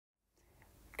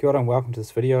Kia ora and welcome to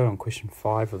this video on question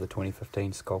 5 of the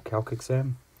 2015 Scholl Calc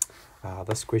exam.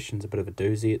 This question's a bit of a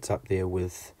doozy. It's up there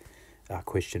with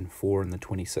question 4 in the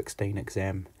 2016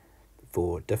 exam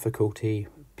for difficulty,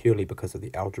 purely because of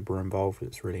the algebra involved.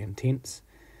 It's really intense.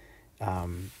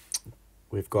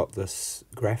 We've got this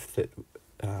graph that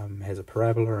has a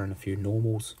parabola and a few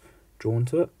normals drawn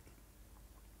to it.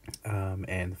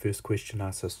 And the first question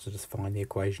asks us to just find the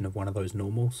equation of one of those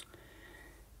normals.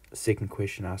 The second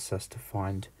question asks us to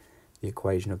find the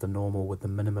equation of the normal with the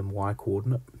minimum y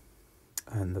coordinate.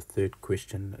 And the third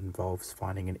question involves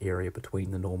finding an area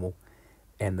between the normal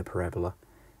and the parabola,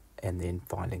 and then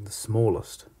finding the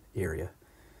smallest area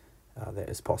that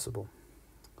is possible.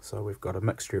 So we've got a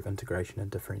mixture of integration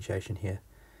and differentiation here.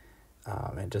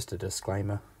 And just a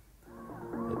disclaimer,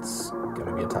 it's going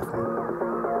to be a tough one.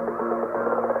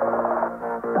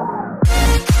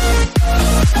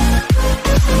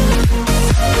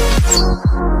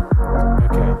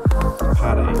 Okay,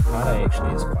 part A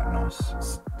actually is quite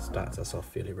nice. Starts us off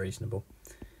fairly reasonable.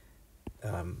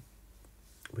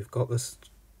 We've got this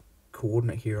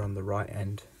coordinate here on the right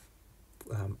hand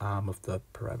arm of the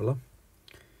parabola,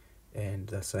 and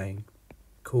they're saying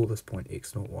call this point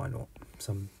x0, y0,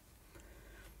 some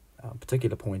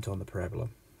particular point on the parabola,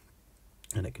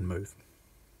 and it can move.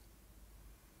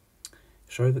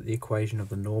 Show that the equation of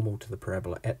the normal to the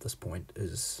parabola at this point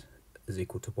is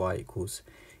equal to y equals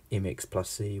mx plus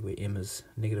c, where m is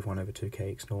negative 1 over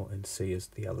 2k x0 and c is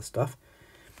the other stuff.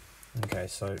 Okay,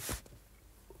 so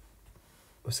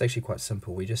it's actually quite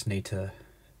simple. We just need to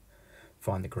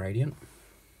find the gradient.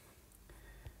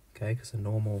 Okay, because a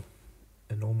normal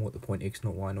at the point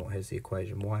x0, y0 has the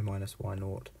equation y minus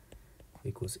y0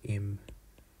 equals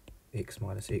mx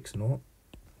minus x0.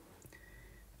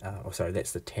 Sorry,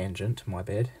 that's the tangent, my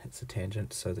bad. It's the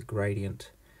tangent, so the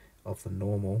gradient of the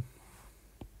normal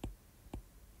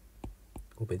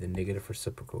will be the negative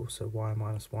reciprocal, so y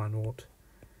minus y0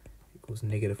 equals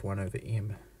negative 1 over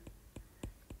m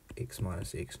x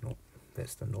minus x0.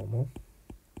 That's the normal.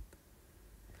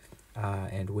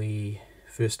 And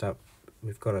first up,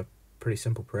 we've got a pretty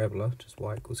simple parabola, just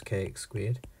y equals kx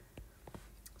squared.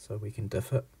 So we can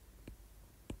diff it.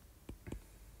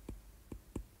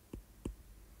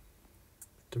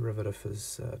 Derivative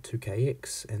is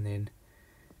 2kx, and then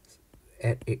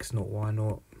at x0,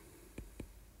 y0,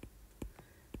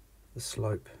 the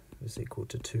slope is equal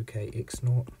to 2k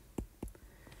x0.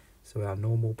 So our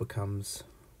normal becomes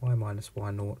y minus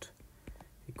y0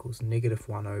 equals negative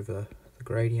 1 over the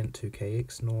gradient 2k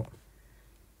x0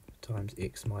 times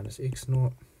x minus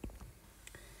x0.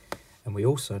 And we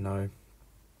also know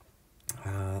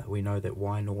that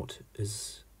y0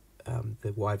 is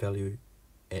the y value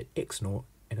at x0,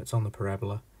 and it's on the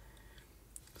parabola.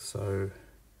 So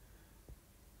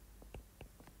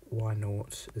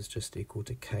y0 is just equal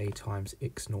to k times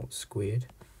x0 squared.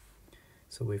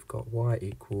 So we've got y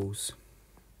equals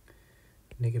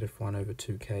negative 1 over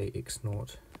 2k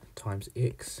x0 times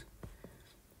x,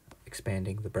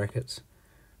 expanding the brackets,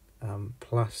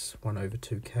 plus 1 over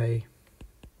 2k,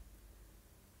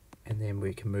 and then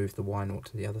we can move the y0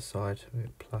 to the other side,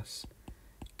 plus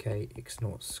k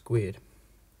x0 squared.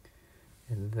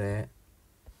 And that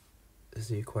is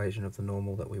the equation of the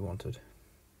normal that we wanted.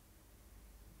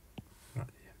 Right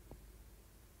there.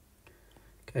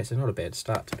 Okay, so not a bad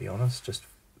start, to be honest. Just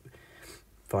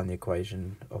find the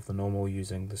equation of the normal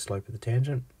using the slope of the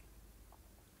tangent.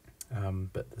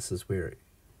 But this is where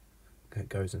it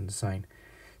goes insane.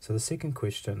 So the second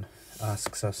question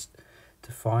asks us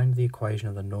to find the equation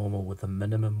of the normal with the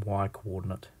minimum y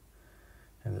coordinate.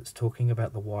 And it's talking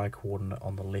about the y coordinate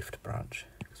on the left branch.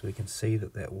 So we can see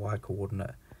that that y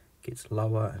coordinate gets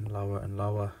lower and lower and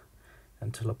lower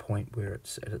until a point where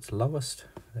it's at its lowest.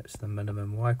 That's the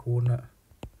minimum y coordinate.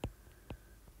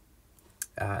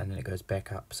 And then it goes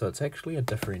back up. So it's actually a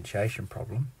differentiation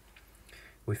problem.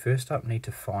 We first up need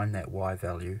to find that y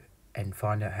value and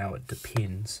find out how it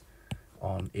depends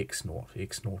on x0.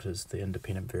 x0 is the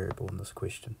independent variable in this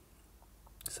question.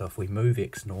 So if we move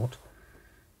x0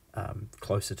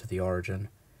 closer to the origin,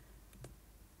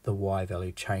 the y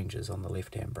value changes on the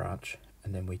left hand branch,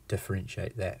 and then we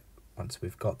differentiate that once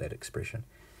we've got that expression.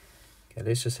 Okay,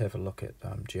 let's just have a look at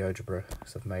GeoGebra,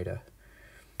 because I've made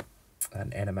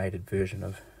an animated version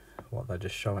of what they're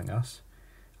just showing us.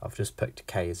 I've just picked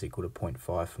k is equal to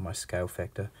 0.5 for my scale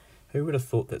factor. Who would have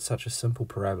thought that such a simple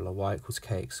parabola, y equals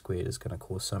kx squared, is going to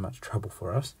cause so much trouble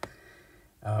for us?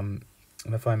 And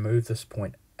if I move this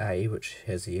point A, which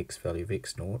has the x value of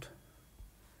x0,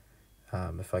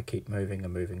 if I keep moving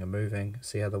and moving and moving,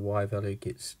 see how the y value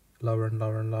gets lower and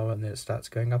lower and lower, and then it starts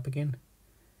going up again?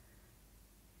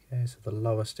 Okay, so the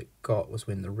lowest it got was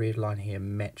when the red line here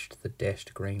matched the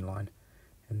dashed green line,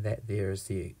 and that there is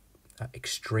the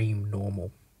extreme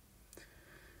normal.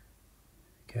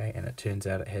 Okay, and it turns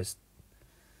out it has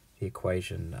the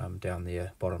equation down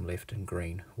there, bottom left in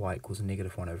green, y equals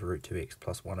negative 1 over root 2x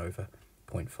plus 1 over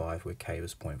 0.5, where k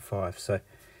was 0.5. So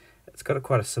it's got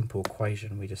quite a simple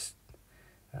equation. We just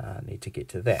need to get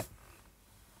to that.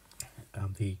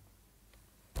 The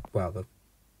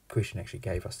question actually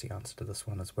gave us the answer to this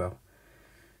one as well.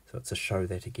 So it's a show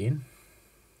that again.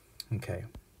 Okay.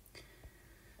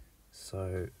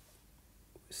 So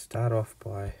start off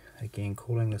by again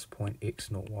calling this point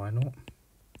x0, y0.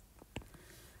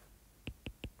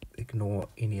 Ignore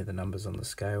any of the numbers on the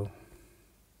scale.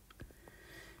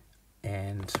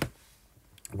 And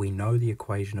we know the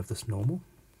equation of this normal.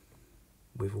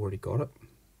 We've already got it.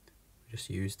 We just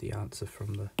use the answer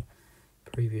from the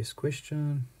previous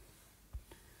question.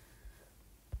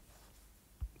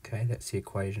 Okay, that's the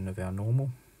equation of our normal.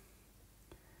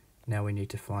 Now we need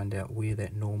to find out where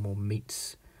that normal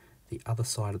meets the other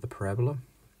side of the parabola.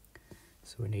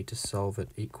 So we need to solve it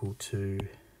equal to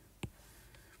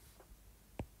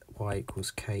y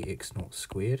equals kx0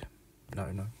 squared.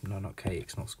 No, not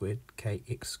kx0 squared,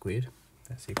 kx squared.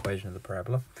 That's the equation of the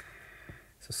parabola.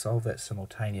 So solve that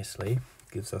simultaneously,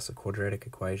 gives us a quadratic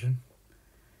equation.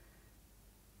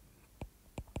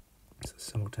 So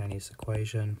simultaneous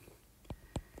equation,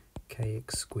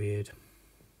 kx squared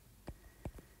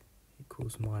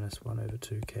equals minus 1 over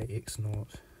 2 kx0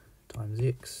 times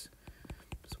x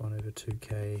plus 1 over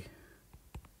 2k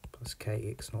plus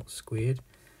kx0 squared.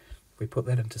 If we put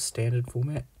that into standard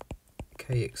format,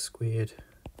 kx squared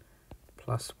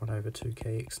plus 1 over 2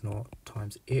 kx0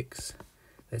 times x,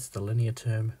 that's the linear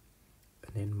term,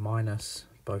 and then minus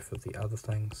both of the other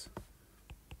things,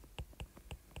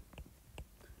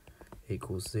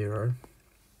 equals 0.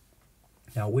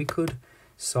 Now we could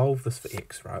solve this for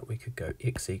x, right? We could go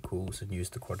x equals and use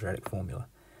the quadratic formula.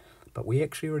 But we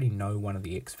actually already know one of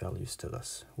the x values to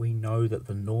this. We know that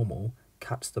the normal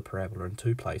cuts the parabola in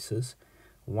two places.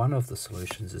 One of the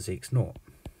solutions is x0.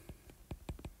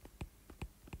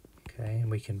 Okay, and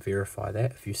we can verify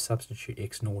that. If you substitute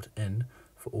x0 in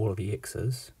for all of the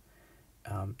x's,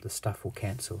 the stuff will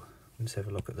cancel. Let's have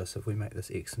a look at this. If we make this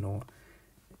x0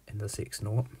 and this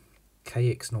x0,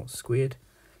 kx0 squared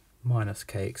minus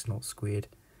kx0 squared,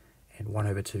 and 1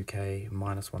 over 2k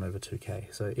minus 1 over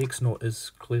 2k. So x0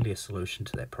 is clearly a solution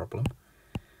to that problem.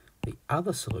 The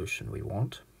other solution we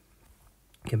want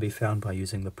can be found by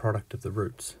using the product of the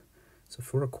roots. So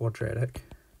for a quadratic,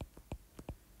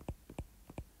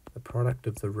 the product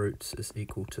of the roots is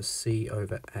equal to c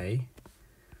over a.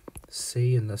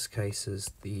 C in this case is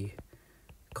the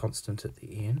constant at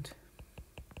the end,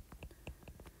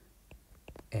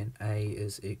 and a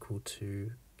is equal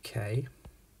to k.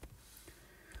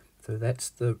 So that's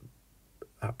the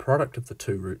product of the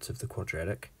two roots of the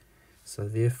quadratic. So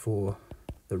therefore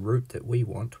the root that we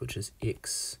want, which is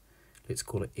x, let's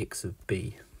call it x of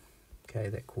b. Okay,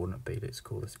 that coordinate b, let's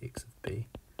call this x of b.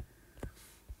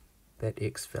 That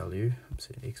x value, I'm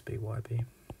saying x b, y b.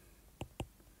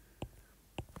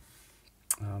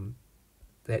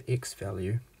 That x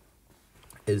value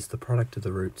is the product of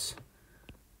the roots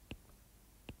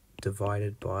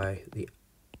divided by the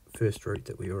first root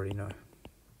that we already know.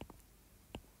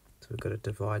 So we've got to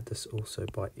divide this also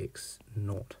by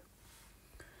x0.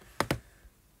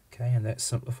 Okay, and that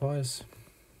simplifies.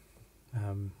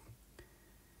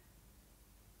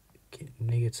 Get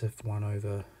negative 1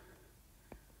 over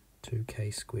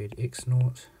 2k squared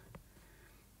x0,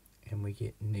 and we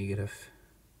get negative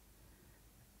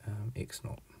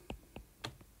x0.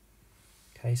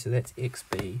 Okay, so that's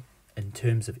xb in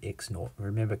terms of x0.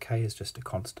 Remember, k is just a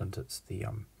constant, it's the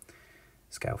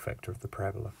scale factor of the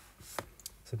parabola.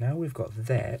 So now we've got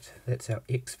that, that's our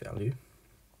x value.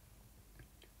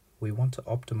 We want to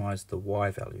optimize the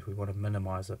y value, we want to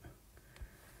minimize it.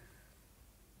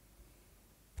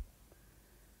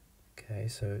 Okay,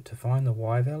 so to find the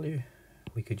y value,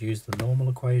 we could use the normal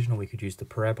equation or we could use the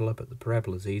parabola, but the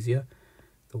parabola is easier.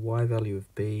 The y value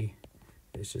of b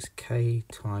is just k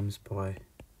times by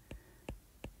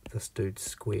this dude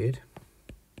squared.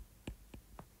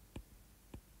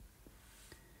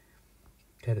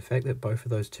 Okay, the fact that both of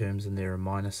those terms in there are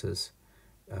minuses,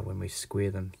 when we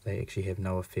square them, they actually have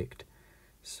no effect.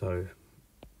 So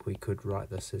we could write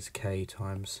this as k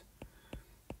times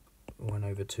 1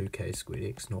 over 2k squared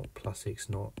x0 plus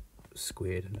x0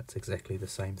 squared, and it's exactly the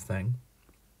same thing.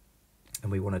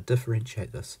 And we want to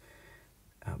differentiate this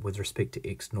with respect to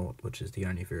x0, which is the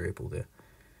only variable there.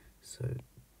 So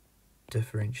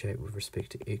differentiate with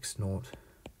respect to x0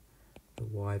 the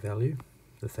y value.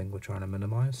 the thing we're trying to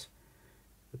minimise.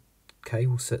 K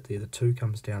will sit there, the 2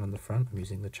 comes down in the front. I'm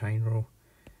using the chain rule.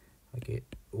 I get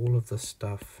all of this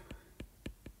stuff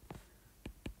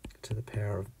to the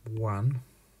power of 1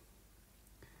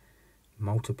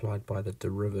 multiplied by the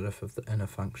derivative of the inner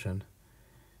function,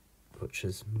 which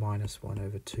is minus 1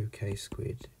 over 2k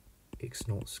squared x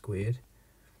naught squared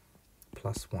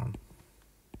plus 1,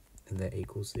 and that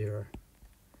equals 0.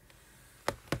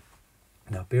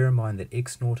 Now bear in mind that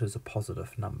x naught is a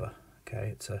positive number,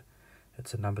 okay? It's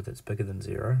a number that's bigger than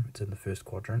 0, it's in the first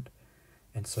quadrant,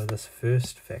 and so this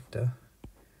first factor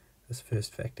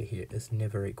here is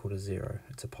never equal to 0.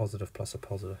 It's a positive plus a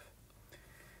positive,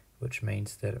 which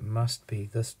means that it must be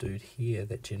this dude here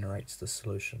that generates the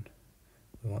solution.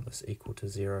 We want this equal to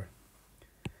 0.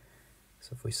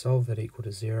 So if we solve that equal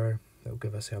to 0, that will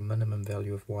give us our minimum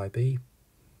value of yb.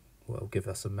 Well, it'll give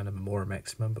us a minimum or a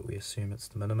maximum, but we assume it's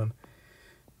the minimum.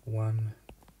 1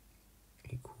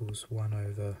 equals 1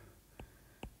 over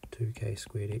 2k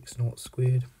squared x naught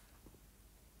squared.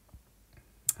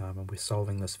 And we're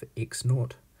solving this for x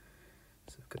naught.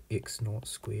 So we've got x naught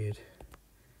squared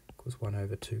equals 1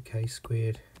 over 2k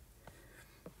squared,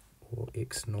 or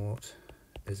x naught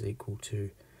is equal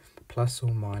to plus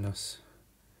or minus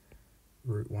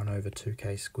root 1 over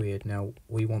 2k squared. Now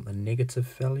we want the negative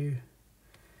value.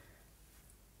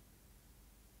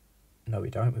 No,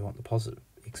 we don't. We want the positive.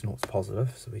 X naught's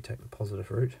positive, so we take the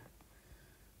positive root.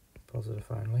 Positive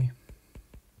only.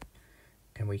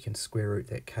 And we can square root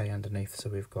that k underneath, so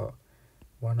we've got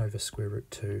 1 over square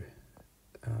root 2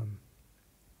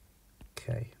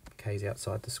 k. K's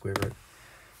outside the square root.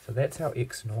 So that's our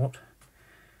x naught.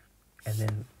 And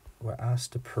then we're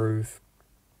asked to prove,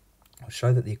 or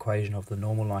show that the equation of the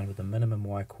normal line with the minimum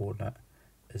y coordinate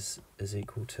is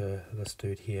equal to this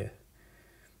dude here.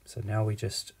 So now we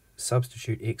just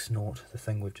substitute x naught, the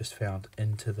thing we've just found,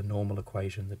 into the normal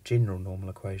equation, the general normal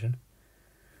equation.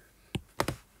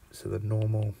 So the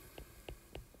normal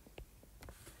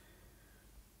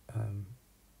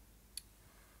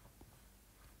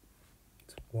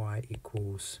y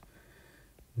equals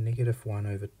negative 1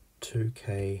 over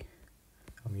 2k.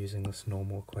 I'm using this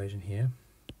normal equation here,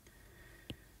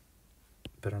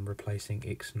 but I'm replacing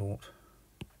x naught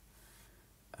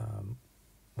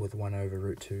with 1 over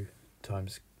root 2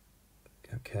 times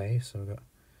k. So we've got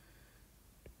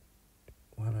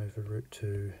 1 over root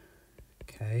 2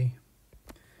 k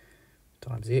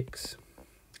times x,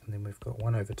 and then we've got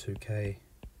 1 over 2k,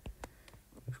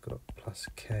 we've got plus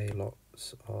k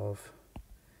lots of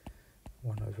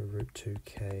 1 over root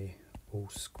 2k all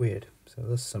squared. So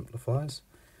this simplifies,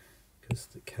 because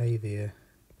the k there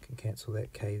can cancel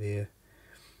that k there,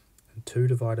 and 2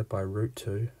 divided by root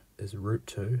 2 is root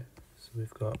 2, so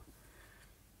we've got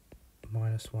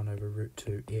minus 1 over root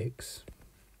 2x,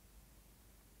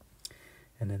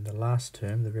 and then the last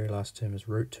term, the very last term, is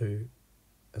root 2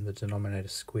 and the denominator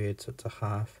squared, so it's a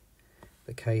half.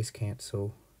 The k's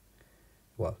cancel,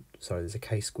 well, sorry, there's a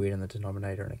k squared in the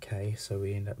denominator and a k, so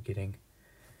we end up getting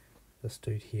this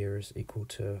dude here is equal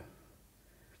to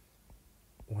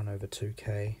 1 over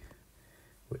 2k,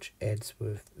 which adds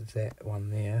with that one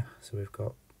there, so we've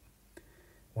got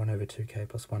 1 over 2k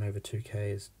plus 1 over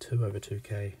 2k is 2 over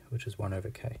 2k, which is 1 over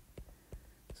k.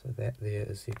 So that there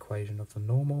is the equation of the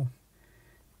normal,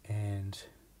 and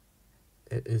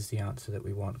it is the answer that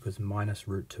we want, because minus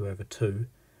root 2 over 2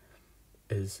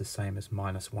 is the same as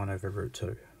minus 1 over root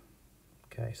 2.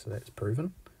 Okay, so that's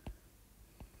proven.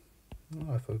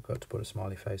 Oh, I forgot to put a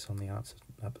smiley face on the answer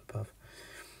up above.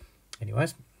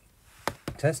 Anyways, so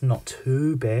that's not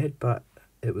too bad, but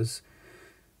it was,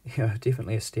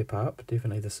 definitely a step up.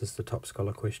 Definitely this is the top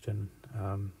scholar question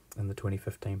in the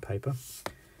 2015 paper.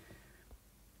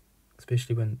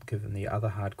 Especially when given the other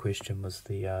hard question was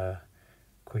the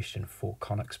question 4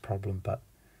 conics problem, but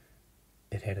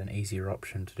it had an easier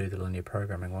option to do the linear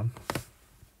programming one.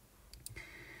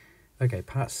 Okay,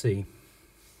 part C.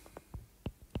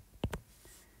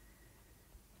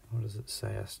 What does it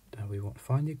say? We want to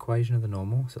find the equation of the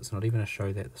normal, so it's not even a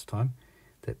show that this time,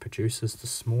 that produces the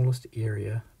smallest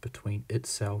area between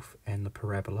itself and the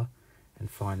parabola,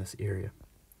 and find this area.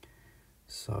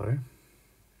 So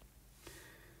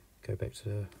let's go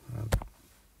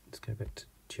back to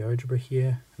GeoGebra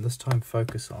here, and this time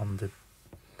focus on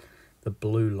the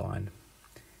blue line.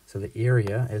 So the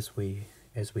area, as we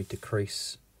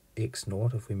decrease x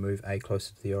naught, if we move a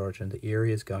closer to the origin, the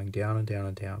area is going down and down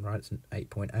and down, right? It's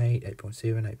 8.8,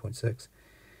 8.7, 8.6, and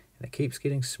it keeps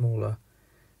getting smaller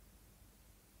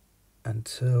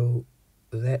until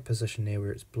that position there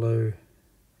where it's blue,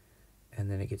 and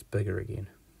then it gets bigger again.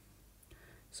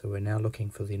 So we're now looking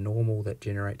for the normal that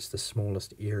generates the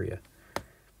smallest area.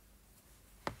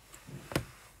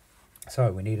 So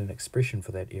we need an expression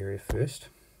for that area first.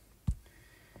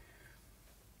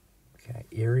 Okay,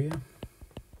 area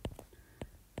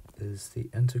is the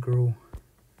integral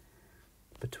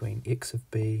between x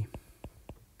of b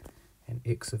and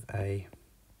x of a,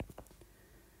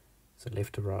 so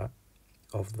left to right,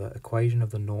 of the equation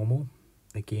of the normal.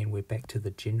 Again, we're back to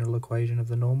the general equation of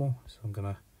the normal, so I'm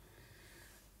going to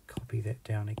copy that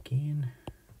down again.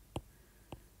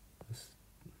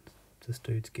 This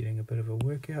dude's getting a bit of a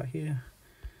workout here.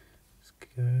 Let's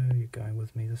go, you're going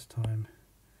with me this time.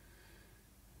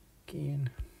 Again.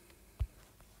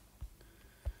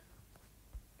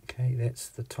 Okay, that's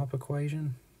the top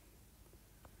equation.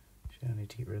 Actually, I need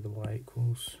to get rid of the y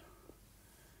equals.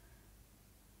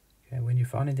 Okay, when you're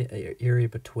finding the area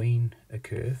between a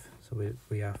curve, so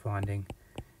we are finding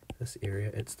this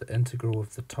area, it's the integral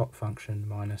of the top function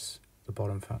minus the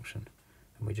bottom function.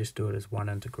 And we just do it as one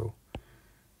integral.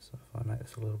 So if I make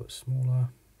this a little bit smaller,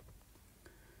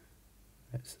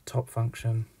 that's the top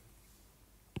function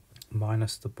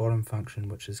minus the bottom function,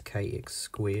 which is kx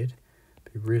squared.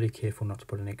 Be really careful not to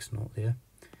put an x naught there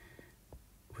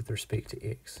with respect to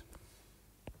x.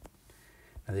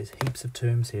 Now there's heaps of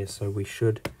terms here, so we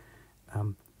should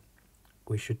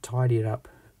tidy it up.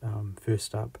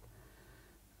 First up,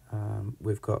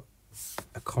 we've got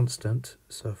a constant,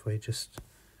 so if we just,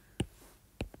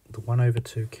 the 1 over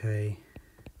 2k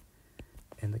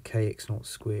and the kx naught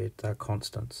squared, they're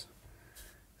constants.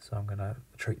 So I'm going to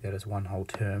treat that as one whole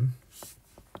term.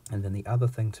 And then the other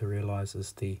thing to realise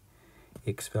is the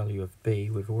x value of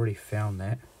b, we've already found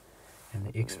that, and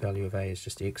the x value of a is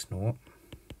just x naught.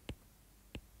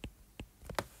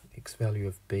 X value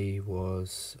of b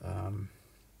was,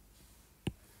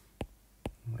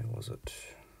 where was it?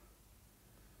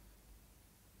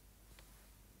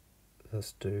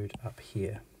 This dude up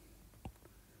here.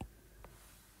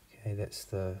 Okay, that's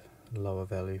the lower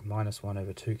value, minus 1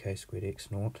 over 2k squared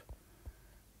x naught.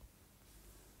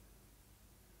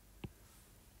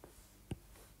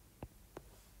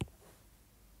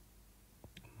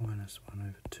 Minus 1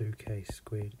 over 2k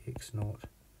squared x naught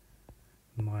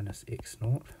minus x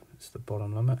naught. That's the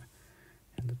bottom limit.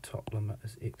 And the top limit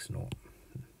is x naught.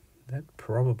 That'd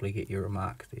probably get you a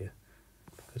mark there,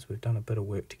 because we've done a bit of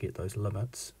work to get those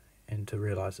limits and to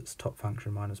realise it's top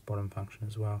function minus bottom function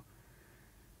as well.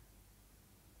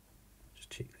 Just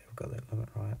check that I've got that limit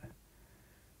right.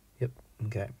 Yep,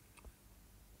 okay.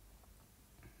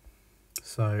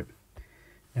 So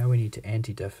now we need to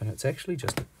antidiff, and it's actually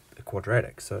just a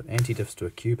quadratic, so it antidiffs to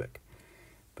a cubic,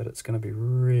 but it's going to be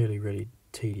really, really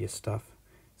tedious stuff.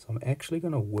 So I'm actually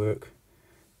going to work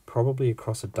probably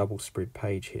across a double spread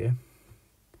page here.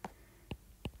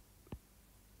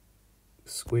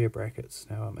 Square brackets.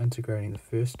 Now I'm integrating the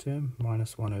first term,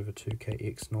 minus 1 over 2k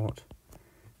x naught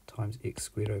times x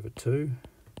squared over 2.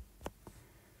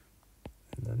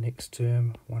 And the next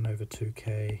term, 1 over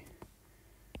 2k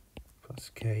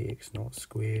plus k x naught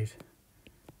squared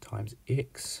times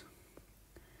x.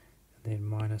 And then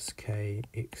minus k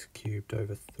x cubed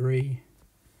over 3,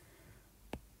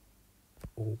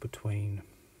 all between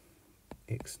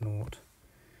x naught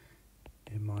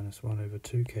and minus 1 over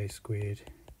 2k squared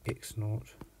x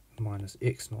naught minus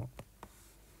x naught.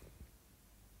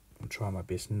 I'm trying my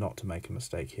best not to make a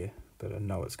mistake here, but I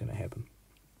know it's going to happen.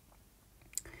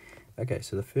 Okay,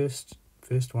 so the first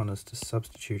one is to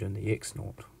substitute in the x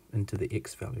naught into the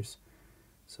x values.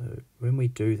 So when we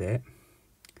do that,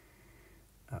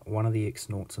 one of the x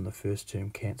naughts in the first term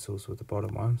cancels with the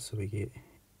bottom one, so we get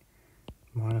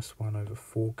minus 1 over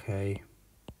 4k,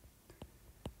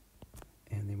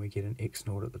 and then we get an x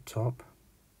naught at the top.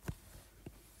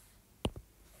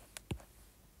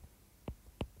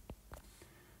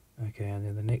 Okay, and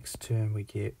then the next term we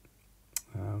get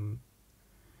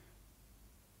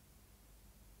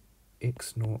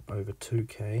x naught over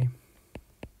 2k.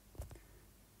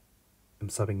 I'm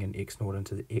subbing in x naught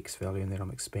into the x value, and then I'm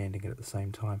expanding it at the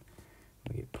same time.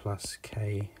 We get plus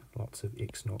k lots of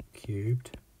x naught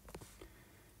cubed,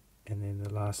 and then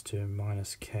the last term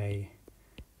minus k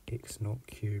x naught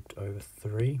cubed over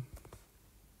 3.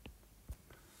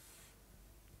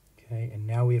 Okay, and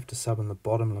now we have to sub in the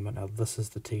bottom limit. Now this is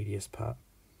the tedious part,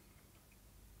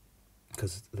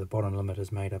 because the bottom limit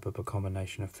is made up of a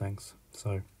combination of things.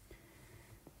 So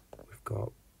we've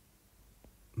got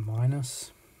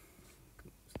minus,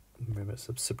 remember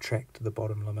subtract the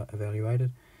bottom limit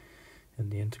evaluated in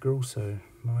the integral, so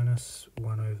minus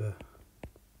 1 over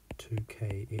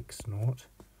 2k x naught.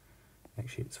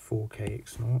 Actually it's 4k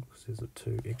x naught because there's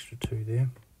a extra 2 there.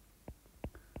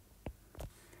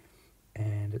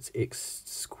 And it's x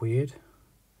squared.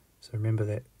 So remember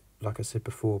that, like I said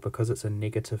before, because it's a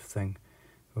negative thing,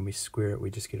 when we square it we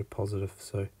just get a positive,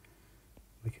 so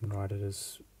we can write it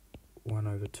as 1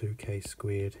 over 2k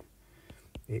squared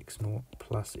x naught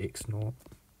plus x naught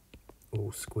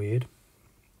all squared.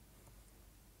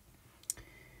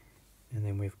 And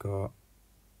then we've got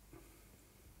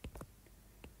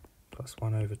plus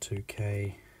 1 over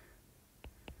 2k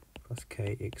plus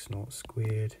k x naught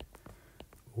squared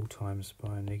all times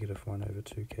by negative 1 over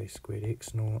 2k squared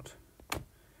x naught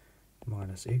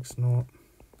minus x naught.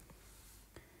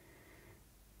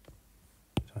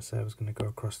 Did I say I was going to go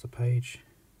across the page?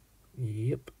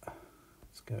 Yep.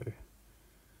 Let's go.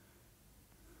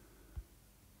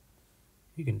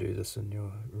 You can do this in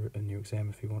your exam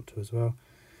if you want to as well.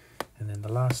 And then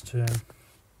the last term,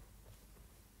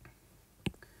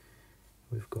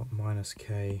 we've got minus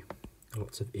k,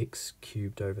 lots of x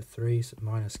cubed over 3, so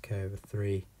minus k over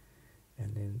 3,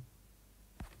 and then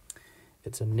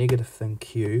it's a negative thing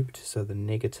cubed, so the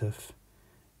negative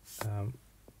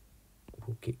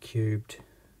will get cubed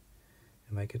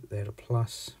and make that a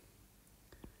plus,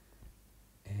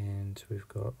 and we've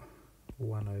got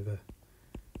 1 over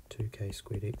 2k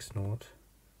squared x naught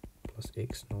plus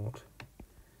x naught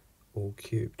all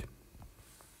cubed.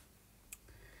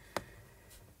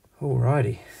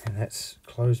 Alrighty, and that's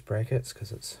closed brackets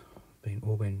because it's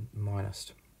all been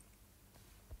minused.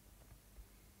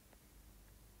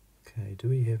 Okay, do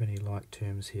we have any like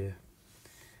terms here?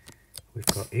 We've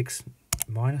got x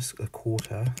minus a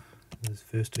quarter, those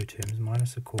first two terms,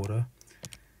 minus a quarter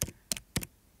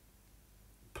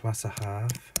plus a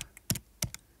half.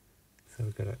 So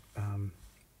we've got a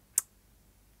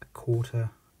quarter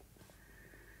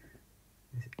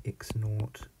x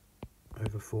naught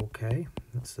over 4k.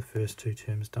 That's the first two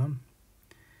terms done.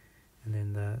 And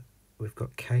then we've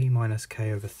got k minus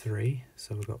k over 3.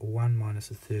 So we've got 1 minus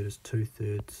a third is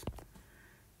 2/3.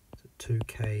 So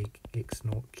 2k x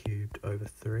naught cubed over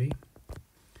 3.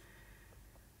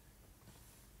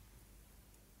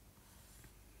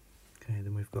 Okay,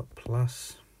 then we've got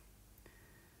plus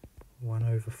 1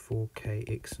 over 4k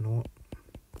x naught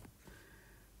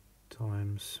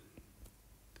times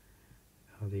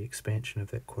the expansion of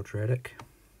that quadratic,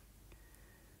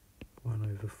 1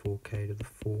 over 4k to the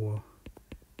 4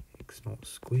 x naught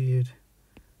squared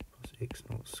plus x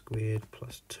naught squared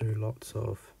plus 2 lots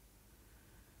of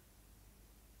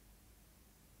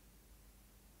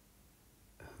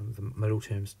the middle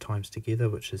terms times together,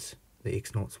 which is the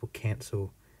x naughts will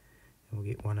cancel and we'll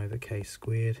get 1 over k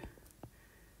squared.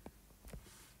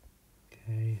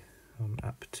 Okay, I'm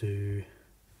up to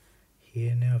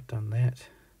here now, I've done that.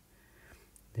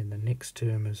 Then the next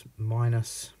term is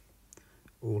minus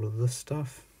all of this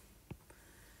stuff.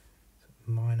 So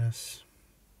minus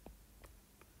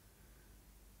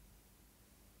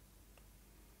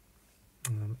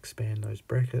expand those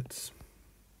brackets.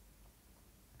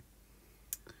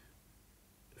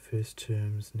 The first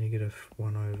term's negative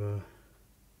 1 over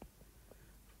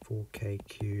 4k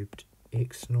cubed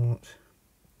x naught.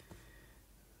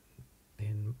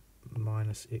 Then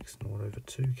minus x naught over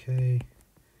 2k.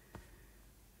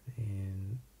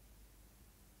 And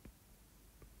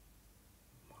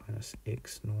minus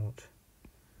x naught,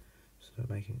 so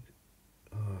making,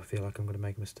 I feel like I'm going to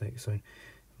make a mistake, so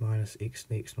minus x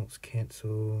naughts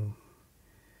cancel,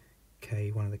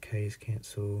 k, one of the k's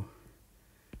cancel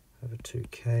over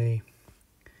 2k,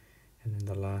 and then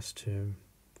the last term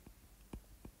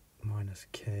minus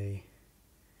k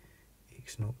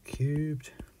x naught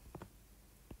cubed.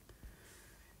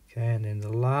 Okay, and then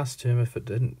the last term, if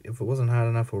it wasn't hard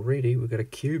enough already, we've got to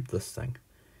cube this thing.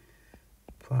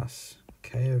 Plus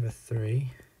k over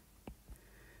 3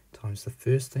 times the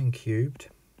first thing cubed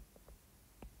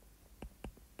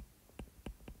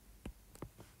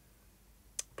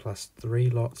plus 3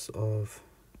 lots of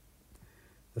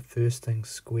the first thing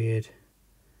squared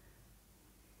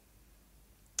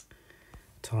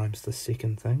times the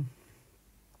second thing.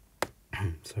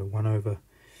 So 1 over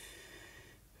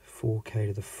 4k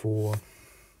to the 4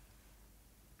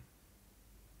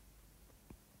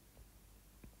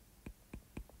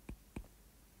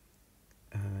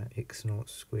 x naught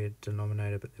squared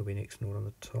denominator, but there'll be an x naught on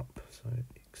the top, so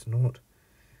x naught,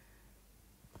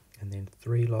 and then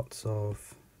 3 lots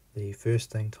of the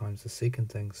first thing times the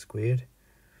second thing squared,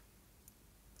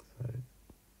 so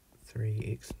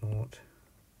 3x naught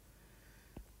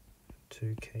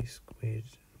 2k squared,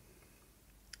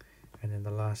 and then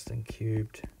the last thing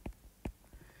cubed,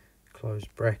 close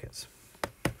brackets.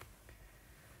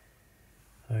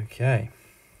 Okay.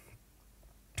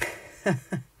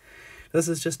 This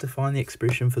is just to find the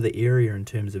expression for the area in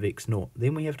terms of x naught.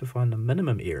 Then we have to find the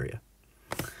minimum area.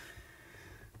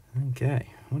 Okay,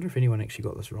 I wonder if anyone actually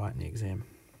got this right in the exam.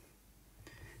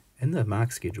 in the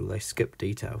mark schedule, they skip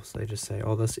details. They just say,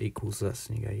 oh, this equals this.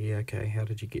 And you go, yeah, okay, how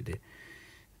did you get there?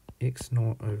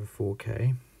 X0 over 4k.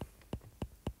 I'm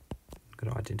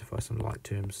going to identify some like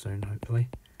terms soon, hopefully.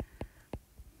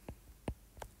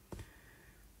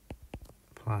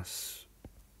 Plus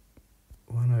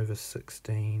 1 over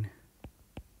 16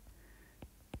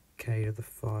 k to the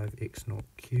 5 x0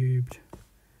 cubed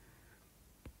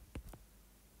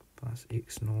plus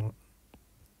x0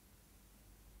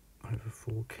 over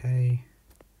 4k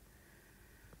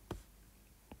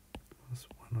plus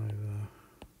 1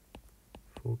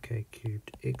 over 4k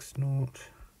cubed x0.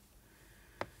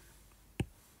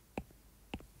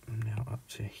 And now up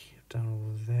to here, I've done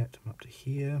all of that, I'm up to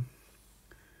here,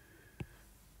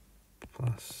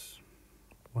 plus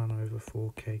 1 over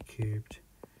 4k cubed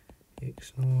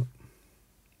x0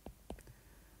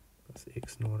 plus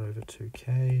x0 over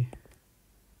 2k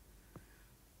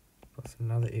plus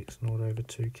another x0 over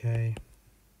 2k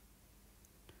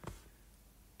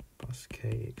plus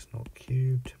k x0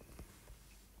 cubed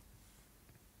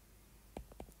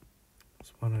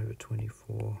plus 1 over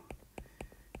 24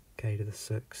 k to the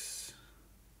 6,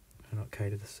 no, not k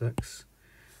to the 6,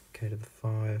 k to the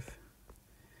 5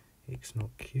 x0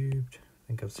 cubed. I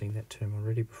think I've seen that term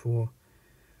already before,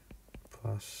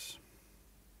 plus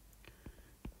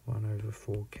 1 over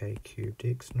 4k cubed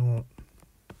x0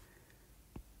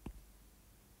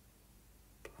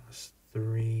 plus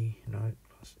 3, no,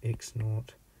 plus x0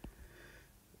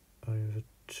 over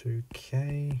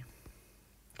 2k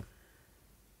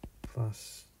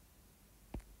plus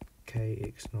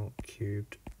k x0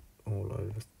 cubed all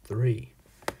over 3.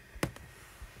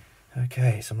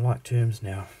 Okay, some like terms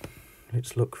now.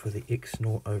 Let's look for the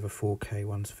x0 over 4k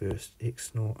ones first.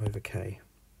 x0 over k.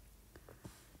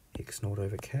 x0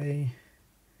 over k.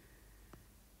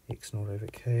 x0 over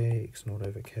k. x0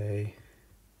 over k.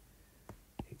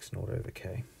 x0 over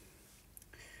k.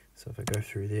 So if I go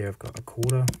through there, I've got a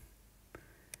quarter,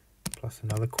 plus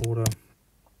another quarter,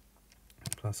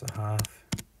 plus a half,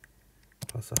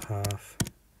 plus a half,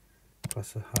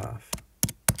 plus a half,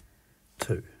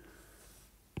 2.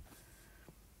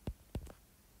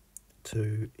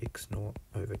 2 x0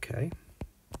 over k.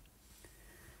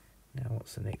 Now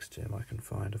what's the next term I can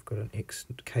find? I've got an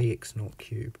k x0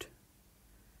 cubed.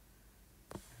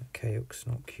 A k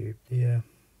x0 cubed there,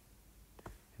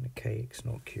 and a k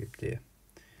x0 cubed there.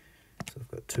 So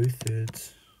I've got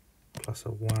 2/3 plus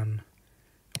a 1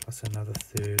 plus another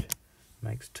third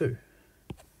makes 2.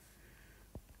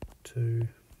 2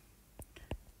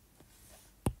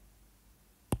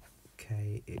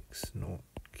 k x0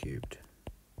 cubed.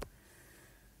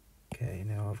 Okay,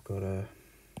 now I've got I'm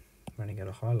running out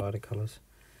of highlighter colours.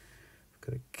 I've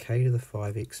got a k to the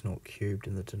 5 x0 cubed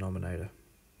in the denominator.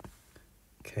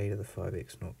 K to the 5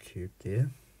 x0 cubed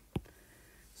there.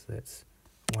 So that's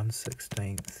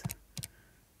 1/16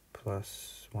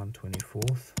 plus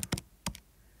 1/24,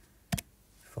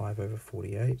 5 over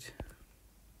 48.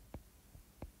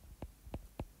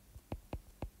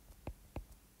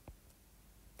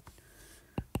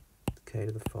 K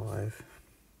to the 5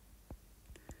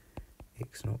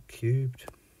 x0 cubed,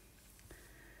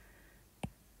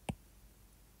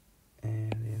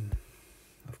 and then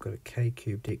I've got a k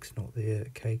cubed x0 there, a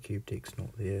k cubed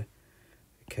x0 there,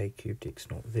 a k cubed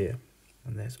x0 there,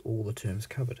 and that's all the terms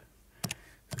covered. So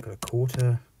I've got a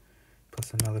quarter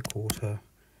plus another quarter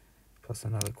plus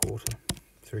another quarter,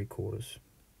 3/4.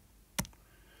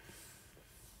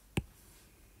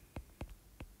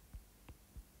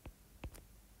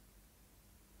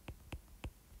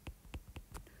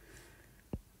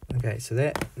 Okay, so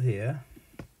that there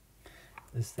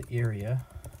is the area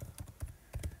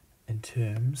in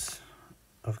terms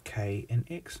of k and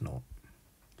x0.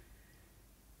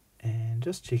 And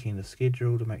just checking the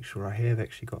schedule to make sure I have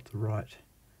actually got the right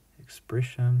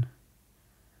expression.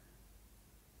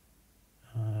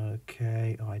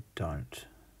 Okay, I don't.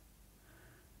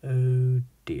 Oh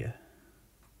dear.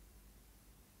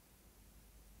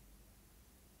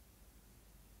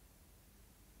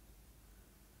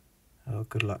 Oh,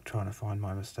 good luck trying to find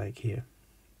my mistake here.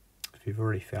 If you've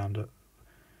already found it,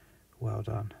 well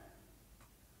done.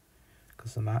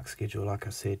 Because the mark schedule, like I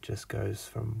said, just goes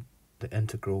from the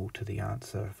integral to the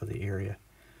answer for the area.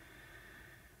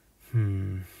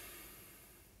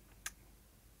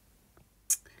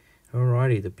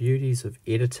 Alrighty, the beauties of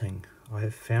editing. I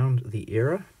have found the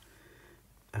error.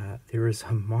 There is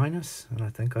a minus, and I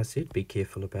think I said be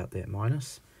careful about that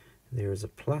minus. There is a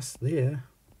plus there,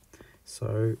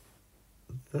 so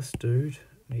this dude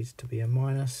needs to be a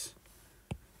minus,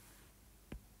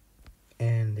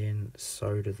 and then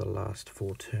so do the last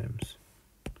 4 terms.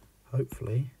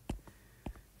 Hopefully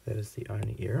that is the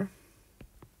only error.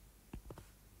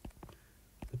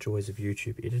 joys of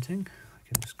YouTube editing. I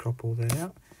can just crop all that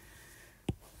out.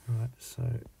 Right,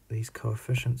 so these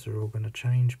coefficients are all going to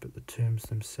change, but the terms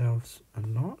themselves are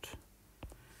not.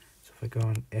 So if I go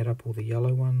and add up all the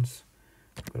yellow ones,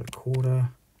 I've got a quarter,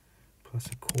 plus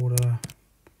a quarter,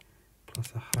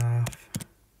 plus a half,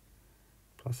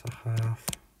 plus a half,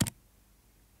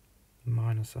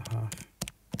 minus a half.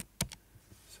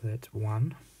 So that's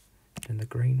 1. And the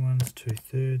green ones,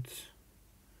 2/3,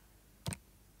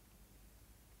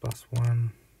 plus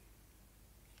 1,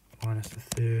 minus a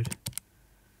third,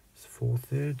 is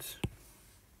 4/3.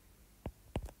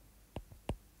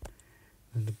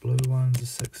 And the blue ones, a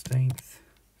 16th,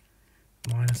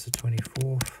 minus a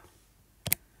 24th,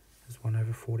 is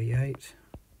 1/48.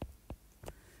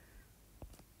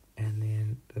 And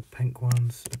then the pink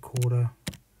ones, a quarter,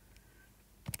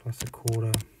 plus a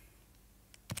quarter,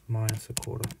 minus a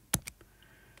quarter,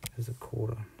 is a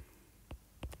quarter.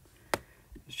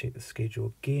 Let's check the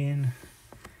schedule again.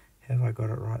 Have I got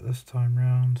it right this time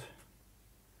round?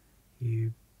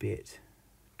 You bet.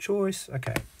 Choice.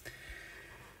 Okay.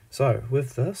 So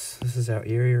with this is our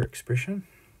area expression.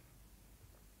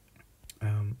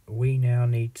 We now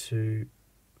need to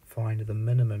find the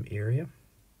minimum area.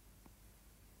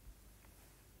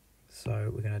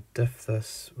 So we're going to diff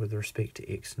this with respect to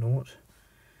x0.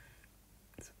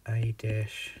 It's a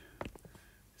dash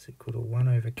is equal to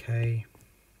 1/k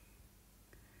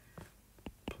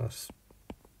plus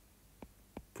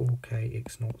 4k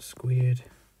x0 squared.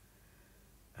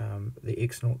 The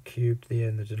x0 cubed there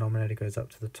in the denominator goes up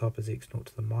to the top as x0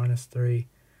 to the minus 3.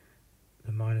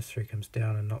 The minus 3 comes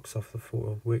down and knocks off the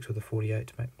 4, works with the 48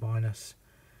 to make minus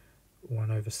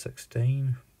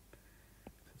 1/16.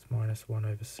 So it's minus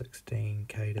 1/16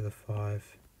 k to the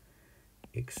 5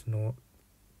 x0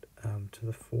 to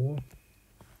the 4.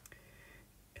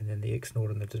 And then the x0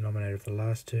 in the denominator of the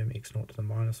last term, x0 to the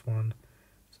minus 1.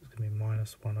 So it's going to be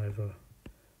minus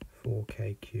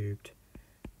 1/4k cubed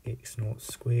x0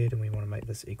 squared, and we want to make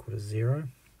this equal to 0.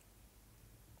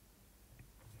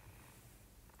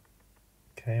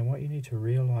 Okay, and what you need to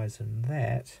realize in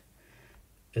that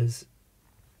is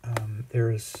there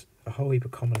is a whole heap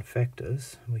of common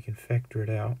factors, and we can factor it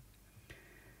out,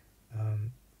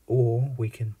 or we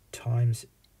can times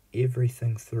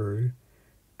everything through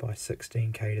by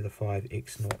 16k to the 5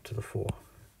 x0 to the 4.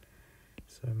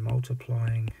 So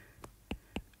multiplying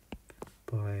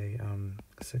by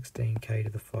 16k to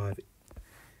the 5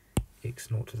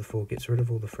 x0 to the 4 gets rid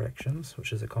of all the fractions,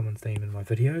 which is a common theme in my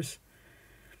videos.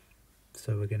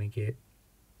 So we're going to get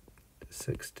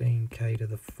 16k to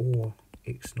the 4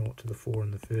 x0 to the 4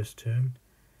 in the first term.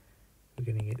 We're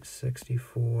going to get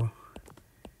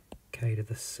 64k to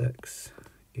the 6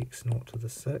 x0 to the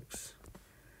 6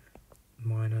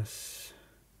 minus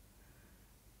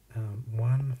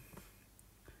 1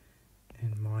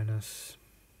 and minus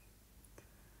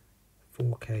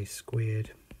 4k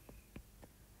squared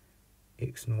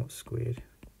x0 squared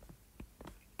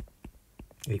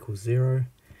equals 0.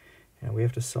 Now we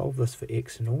have to solve this for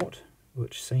x0,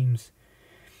 which seems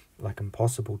like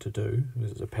impossible to do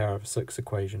because it's a power of 6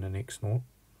 equation in x0,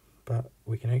 but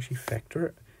we can actually factor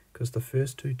it because the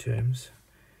first two terms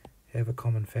have a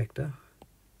common factor.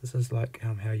 This is like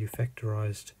how you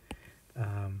factorized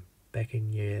back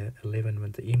in year 11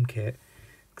 with the MCAT,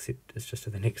 except it's just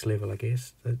to the next level, I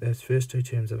guess. Those first two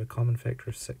terms have a common factor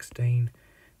of 16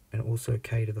 and also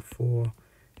k to the 4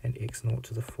 and x0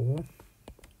 to the 4.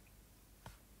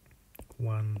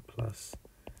 1 plus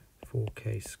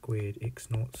 4k squared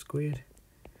x0 squared.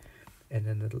 And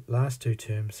then the last two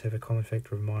terms have a common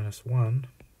factor of minus 1.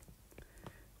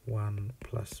 1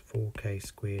 plus 4k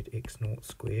squared x0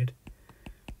 squared.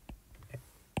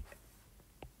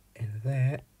 And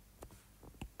that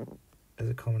is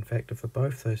a common factor for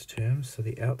both those terms, so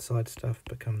the outside stuff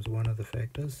becomes one of the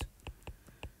factors.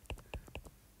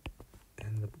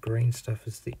 And the green stuff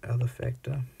is the other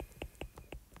factor.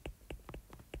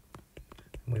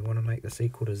 And we want to make this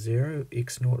equal to 0.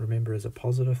 x0, remember, is a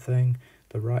positive thing.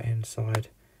 The right hand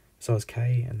side, so is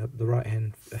k, and the right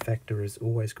hand factor is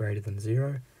always greater than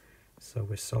 0. So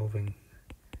we're solving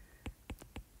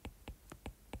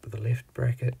for the left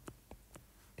bracket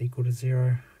equal to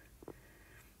 0.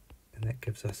 And that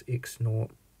gives us x0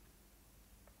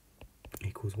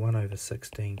 equals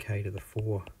 1/16k to the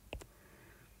 4,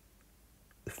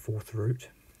 the fourth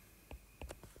root,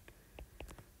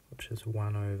 which is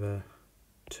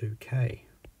 1/2k.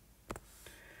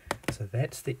 So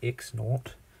that's the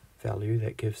x0 value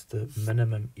that gives the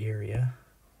minimum area.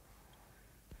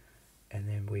 And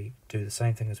then we do the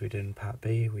same thing as we did in part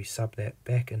B. We sub that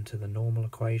back into the normal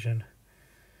equation.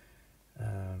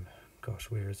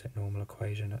 Gosh, where is that normal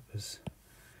equation? It was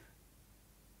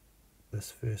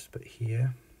this first bit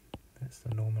here. That's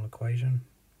the normal equation.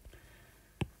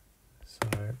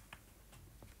 So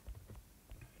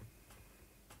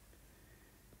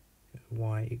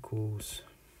y equals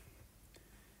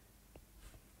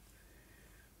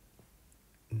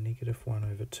negative 1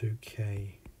 over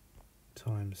 2k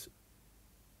times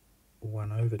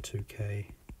 1 over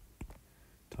 2k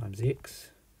times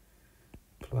x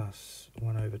plus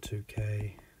 1 over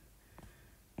 2k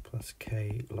plus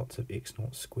k lots of x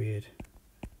naught squared,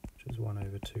 which is 1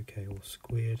 over 2k all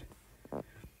squared.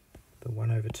 The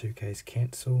 1 over 2k's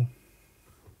cancel.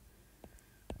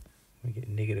 We get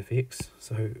negative x.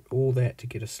 So all that to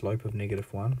get a slope of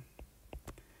negative 1.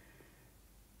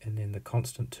 And then the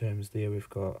constant terms there, we've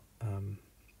got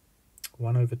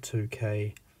 1 over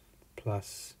 2k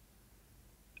plus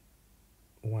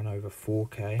 1 over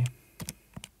 4k.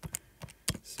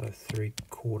 So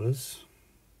 3/4.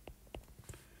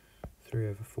 3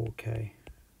 over 4k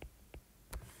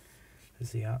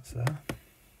is the answer.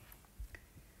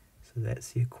 So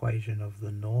that's the equation of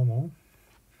the normal.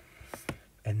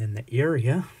 And then the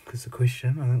area, because the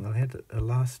question, I think I had a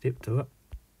last step to it.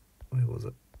 Where was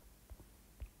it?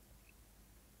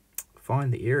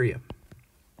 Find the area.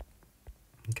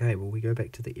 Okay, well we go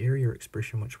back to the area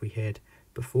expression which we had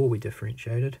before we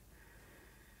differentiated.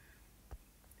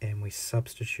 And we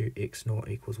substitute x naught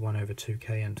equals 1 over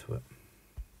 2k into it.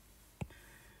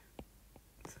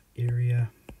 The area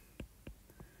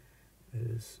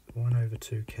is 1 over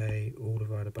 2k all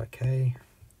divided by k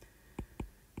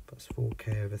plus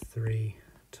 4k over 3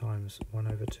 times 1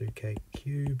 over 2k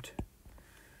cubed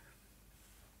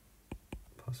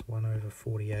plus 1 over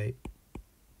 48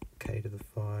 k to the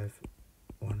 5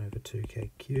 1 over 2k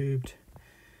cubed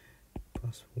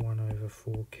plus 1 over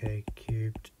 4k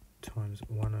cubed times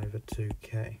 1 over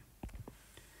 2k.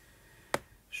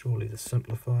 Surely this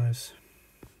simplifies.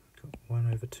 Got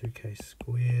 1 over 2k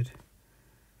squared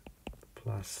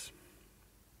plus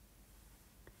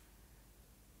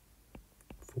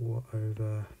 4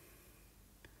 over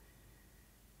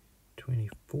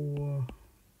 24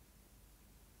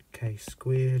 k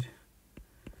squared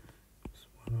plus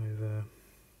 1 over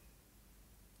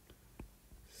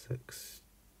 6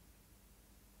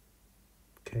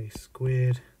 k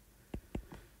squared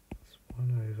plus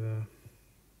 1 over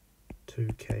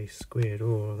 2k squared.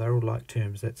 Oh, they're all like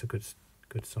terms. That's a good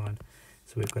sign.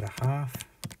 So we've got a half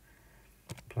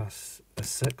plus a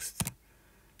sixth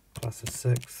plus a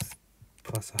sixth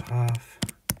plus a half,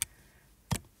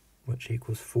 which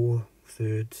equals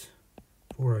 4/3,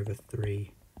 4 over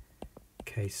 3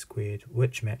 k squared,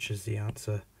 which matches the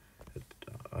answer.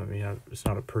 I mean, it's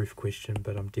not a proof question,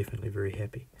 but I'm definitely very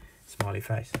happy. Smiley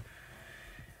face.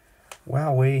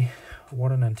 Wowee,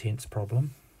 what an intense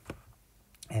problem.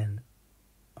 And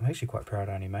I'm actually quite proud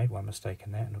I only made one mistake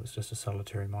in that, and it was just a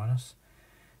solitary minus.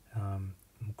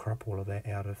 We'll crop all of that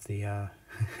out of the,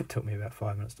 it took me about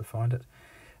 5 minutes to find it.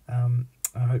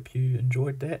 I hope you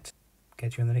enjoyed that.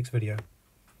 Catch you in the next video.